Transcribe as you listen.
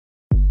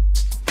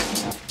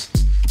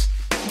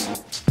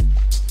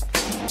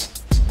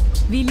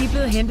Vi er lige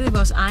blevet hentet i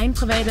vores egen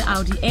private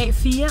Audi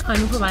A4 og er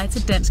nu på vej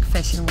til Dansk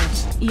Fashion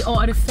Awards. I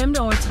år er det 5.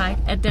 år i træk,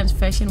 at Dansk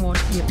Fashion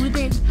Awards bliver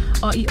uddelt,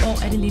 og i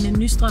år er det Lene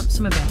Nystrøm,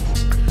 som er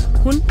vært.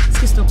 Hun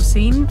skal stå på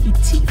scenen i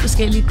 10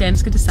 forskellige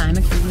danske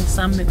designerkjoler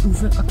sammen med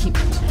Uffe og Kim.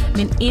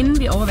 Men inden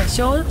vi overværer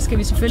showet, skal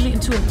vi selvfølgelig en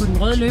tur på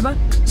den røde løber,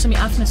 som i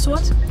aften er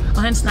sort,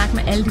 og have en snak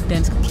med alle de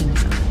danske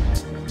kendelser.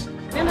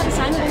 Hvem har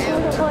designet den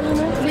kjole, der får lige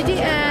nu? Det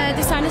er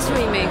Designers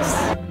Remix.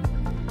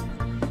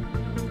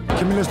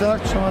 Camilla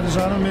Stærk, som har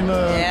designet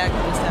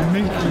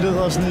min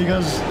leder og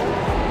sneakers.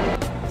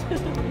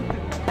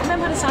 Hvem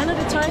har designet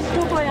det tøj,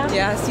 du på jer?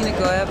 Jeg har Stine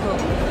Gøjer på.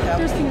 Ja.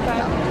 Du er Stine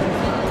Gøjer.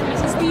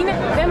 Så Stine,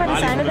 hvem har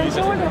designet den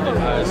kjole, du på?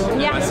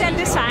 Jeg har selv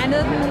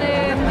designet den.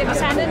 Jeg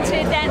designede den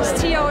til Dansk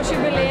 10-års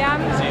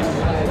jubilæum.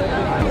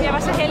 Jeg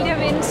var så heldig at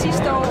vinde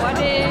sidste år, og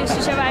det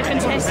synes jeg var et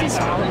fantastisk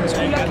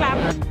skulderklap.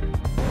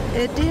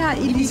 Det har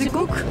Elise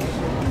Guk.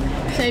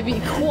 Sagde vi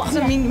i kor.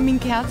 Som min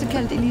kæreste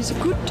kaldte Elise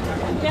Gut.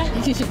 Ja,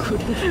 Elise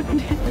Gut.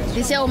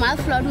 Det ser jo meget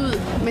flot ud,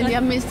 men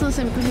jeg mistede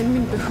simpelthen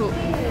min BH,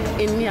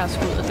 inden jeg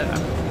skulle ud af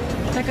døren.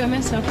 Hvad gør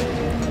man så?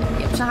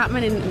 Så har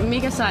man en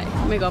mega sej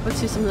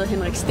make-up-artist, som hedder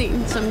Henrik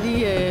Sten, som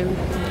lige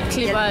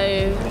klipper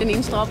den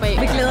ene strop af.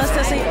 Vi glæder os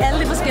til at se alle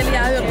de forskellige.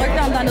 Jeg har hørt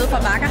rygter om, der er noget fra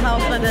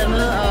Vakkerhavn blandt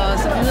andet, og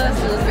så videre.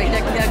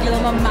 Jeg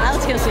glæder mig meget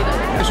til at se det.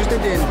 Jeg synes, det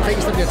er en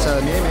pris, der bliver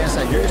taget mere og mere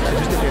seriøst. Jeg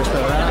synes, det bliver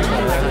større.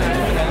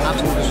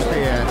 Absolut, jeg synes,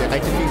 det er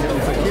rigtig fint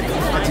at få Kim,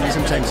 at de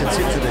ligesom tager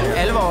initiativ til det her.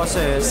 Alle vores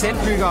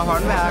selvbygger og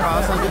håndværkere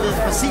også, de ved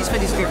præcis, hvad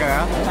de skal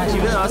gøre. De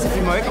ved også, at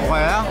de må ikke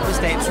røre ved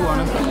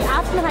statuerne. I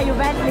aften har I jo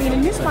valgt Lene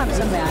Nystrøm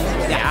som vært.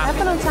 Ja. Hvad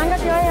for nogle tanker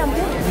gjorde I om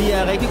det? Vi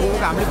er rigtig gode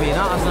gamle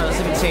venner, og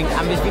så vi tænkte,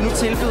 at hvis vi nu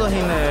tilbyder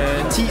hende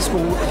 10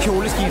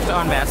 kjoleskift og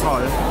en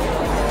værtsrolle,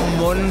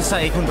 munden så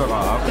ikke hun dukker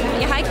op.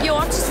 Jeg har ikke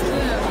gjort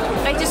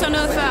rigtig sådan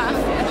noget før,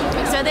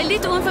 så det er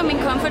lidt uden for min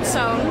comfort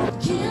zone.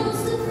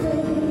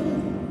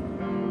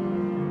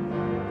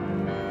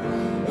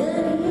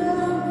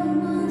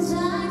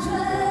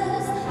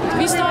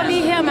 Vi står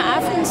lige her med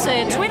aftens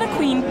Twitter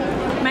Queen.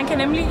 Man kan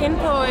nemlig ind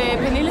på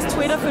Pernilles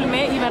Twitter følge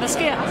med i, hvad der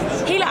sker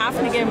hele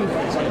aftenen igennem.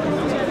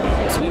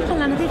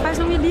 Solbrillerne, det er faktisk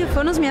nogle, jeg lige har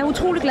fundet, som jeg er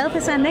utrolig glad for,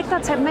 så jeg nægter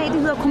at tage dem af. De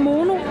hedder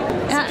Komono.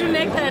 Ja. Så du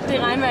nægter, at det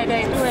er regnvejr i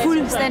dag?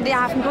 Fuldstændig. Jeg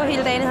har haft dem på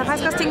hele dagen. Jeg har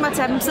faktisk også tænkt mig at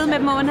tage dem, sidde med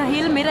dem over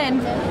hele middagen.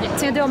 Jeg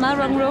tænkte, det var meget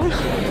rock'n'roll.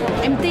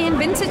 Jamen, det er en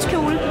vintage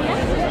kjole.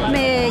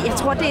 Med, jeg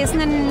tror, det er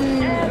sådan en,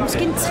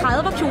 måske en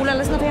 30'er kjole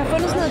eller sådan noget. Jeg har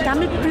fundet sådan noget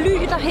gammelt bly,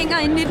 der hænger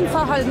inde i den for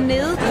at holde den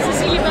nede.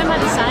 Cecilie, hvem har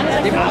designet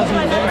det?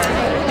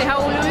 Det har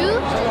Ole Yde.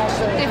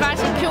 Det er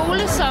faktisk en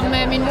kjole, som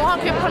min mor har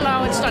købt på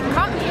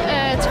Laurits.com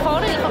til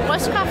fordel for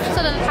brystkræft, så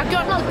den har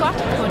gjort noget godt.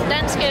 På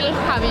Dansk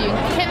har vi en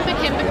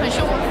kæmpe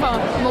passion for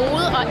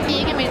mode, og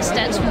ikke mindst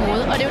dansk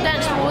mode. Og det er jo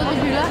dansk mode, vi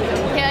hylder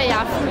her i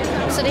aften.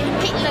 Så det er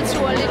helt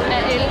naturligt,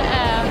 at Elle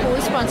er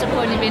hovedsponsor på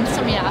en event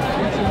som i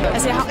aften.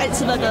 Altså, jeg har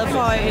altid været glad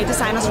for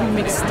Designers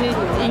Remix. Det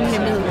er ingen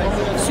hemmelighed.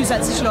 Jeg synes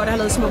altid, Charlotte har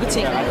lavet smukke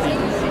ting.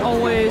 Og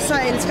så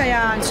elsker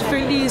jeg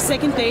selvfølgelig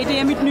Second Day. Det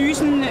er mit nye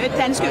sådan,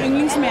 danske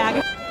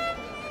yndlingsmærke.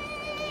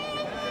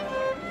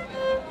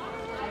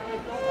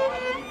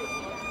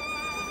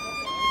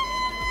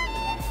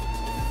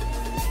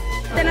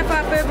 Den er fra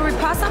Burberry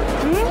Possum.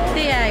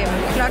 Det er en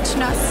flot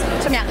snos,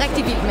 som jeg er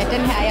rigtig vild med.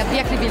 Den her er jeg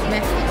virkelig vild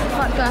med.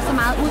 Folk gør så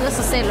meget ud af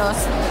sig selv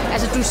også.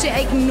 Altså, du ser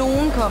ikke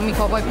nogen komme i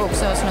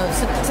cowboybukser og sådan noget.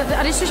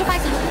 Og det synes jeg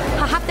faktisk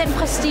har haft den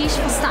prestige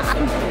fra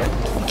starten.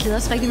 Vi glæder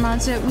os rigtig meget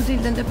til at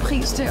uddele den der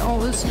pris til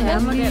årets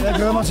herremodel. Jeg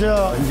glæder mig til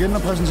at igen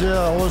at præsentere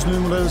årets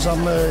nye model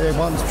sammen med Erik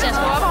Brandt. Jeg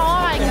skal op og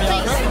overveje en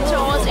pris til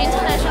årets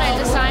internationale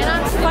designer.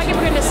 Folk er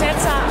begyndt